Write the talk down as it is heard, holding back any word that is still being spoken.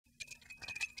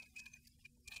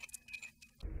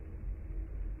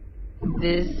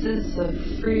This is a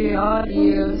free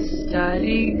audio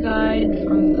study guide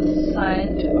from the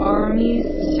site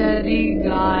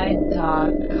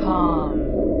armystudyguide.com.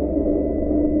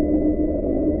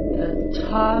 The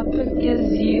topic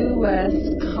is U.S.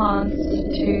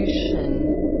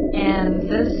 Constitution, and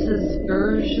this is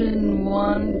version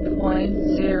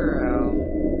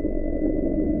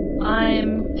 1.0.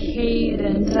 I'm Hayden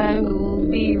and I will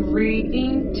be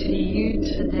reading to you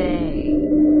today.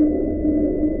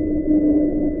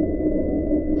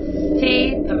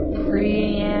 State the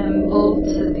preamble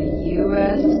to the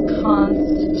U.S.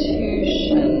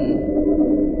 Constitution.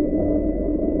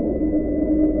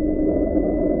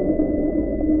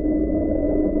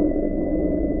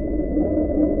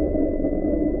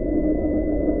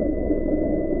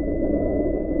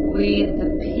 We, the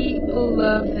people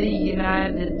of the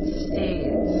United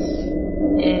States,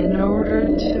 in order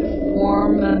to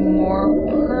form a more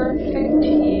perfect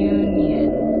union,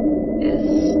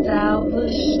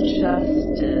 establish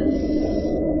justice,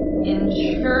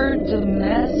 ensure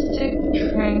domestic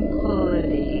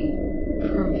tranquility,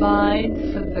 provide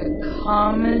for the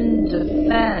common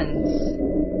defense,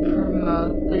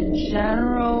 promote the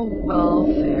general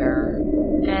welfare,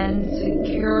 and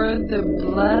secure the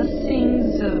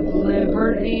blessings of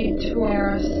liberty to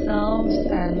ourselves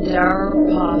and our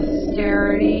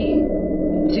posterity,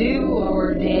 do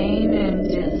ordain and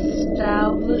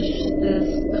establish this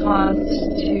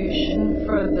Constitution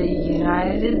for the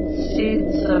United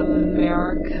States of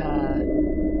America.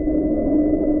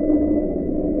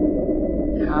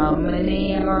 How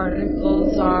many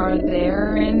articles are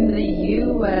there in the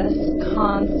U.S.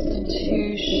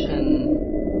 Constitution?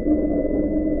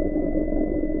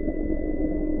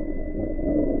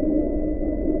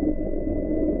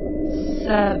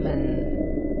 7.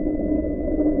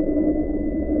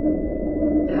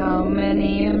 How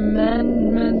many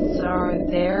amendments are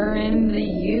there in the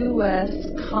U.S.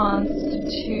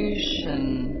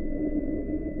 Constitution?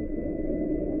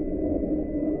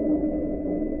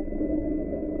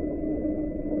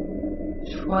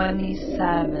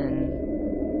 27.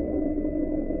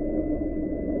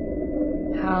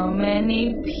 How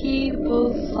many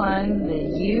people signed the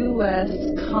U.S.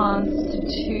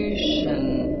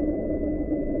 Constitution?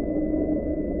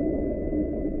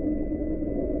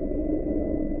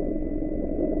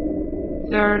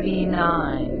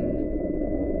 39.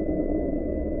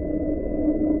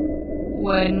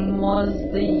 When was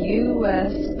the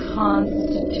U.S.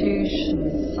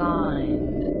 Constitution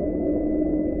signed?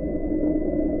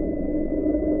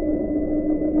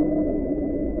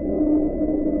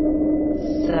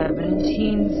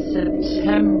 17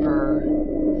 September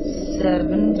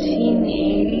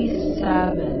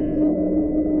 1787.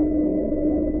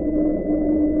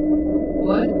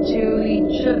 What do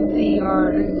each of the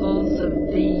articles of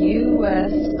the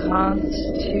U.S.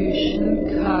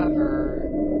 Constitution cover?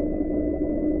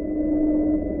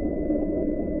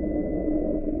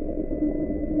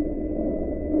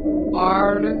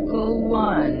 Article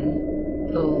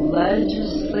 1, the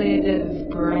legislative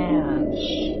branch.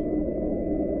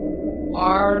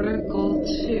 Article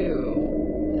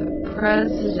 2, the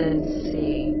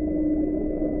presidency.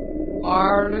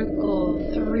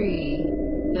 Article 3,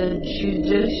 the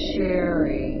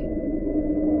judiciary.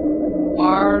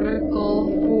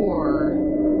 Article 4,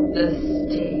 the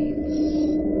states.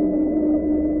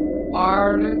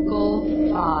 Article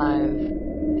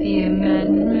 5, the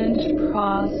amendment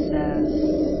process.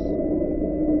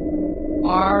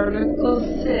 Article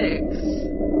 6,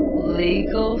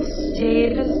 legal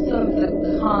status of the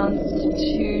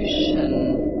Constitution.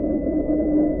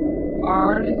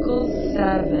 Article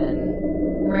 7,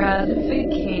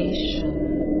 ratification.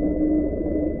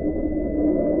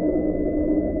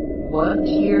 What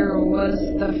year was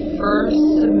the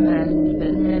first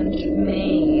amendment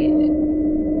made?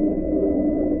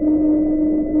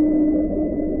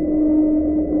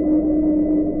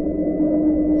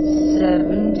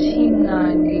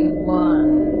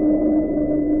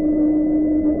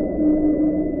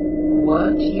 1791.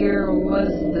 What year was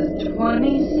the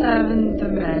 27th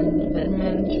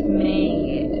Amendment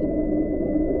made?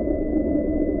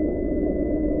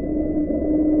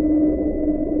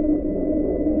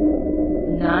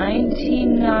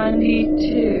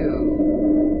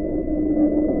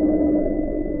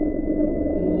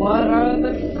 1992. What are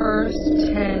the first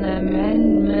 10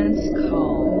 amendments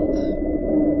called?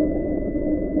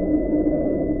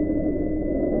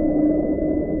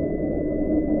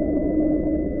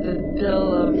 The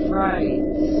Bill of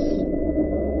Rights.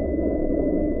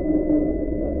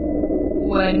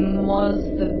 When was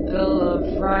the Bill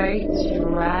of Rights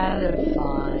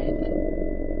ratified?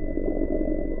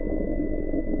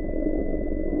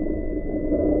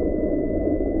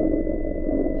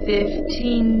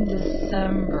 15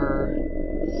 December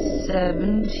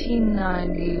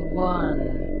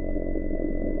 1791.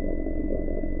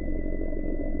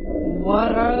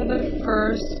 What are the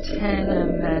first 10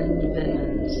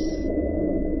 amendments?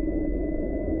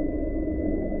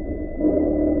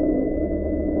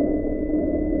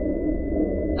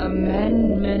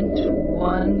 Amendment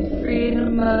 1,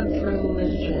 freedom of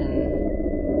religion.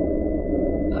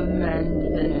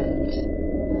 Amendment,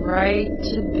 right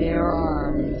to bear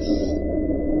arms.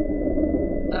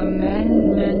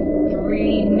 Amendment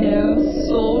 3, no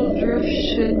soldier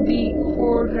should be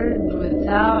quartered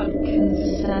without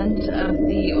consent of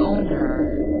the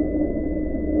owner.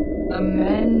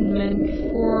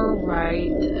 Amendment 4,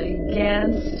 right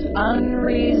against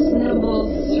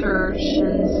unreasonable search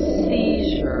and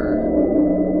seizure.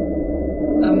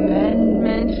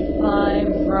 Amendment 5,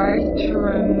 right to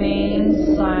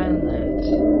remain silent.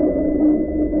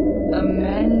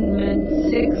 Amendment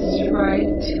 6, right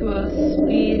to a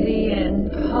speedy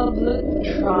and public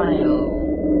trial.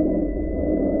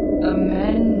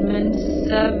 Amendment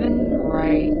 7,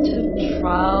 right to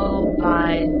trial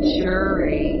by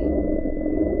jury.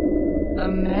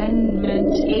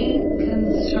 Amendment 8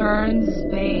 concerns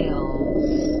bails,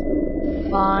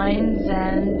 fines,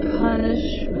 and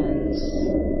punishments.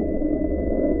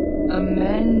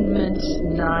 Amendment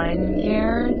 9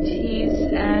 guarantees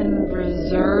and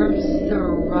reserves the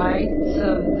rights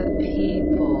of the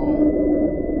people.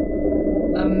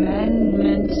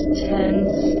 Amendment 10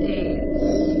 states,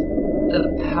 the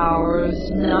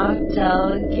powers not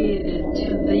delegated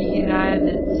to the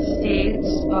United States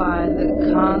by the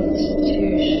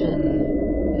Constitution,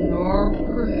 nor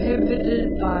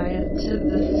prohibited by it to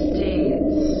the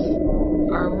states,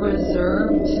 are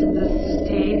reserved to the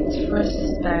states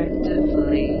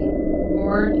respectively,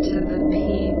 or to the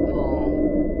people.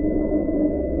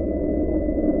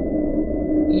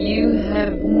 You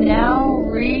have now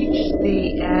reached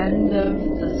the end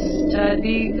of the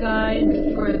study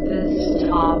guide for this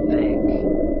topic.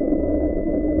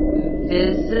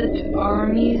 Visit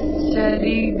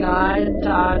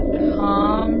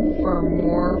ArmyStudyGuide.com for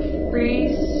more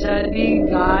free study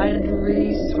guide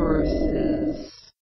resources.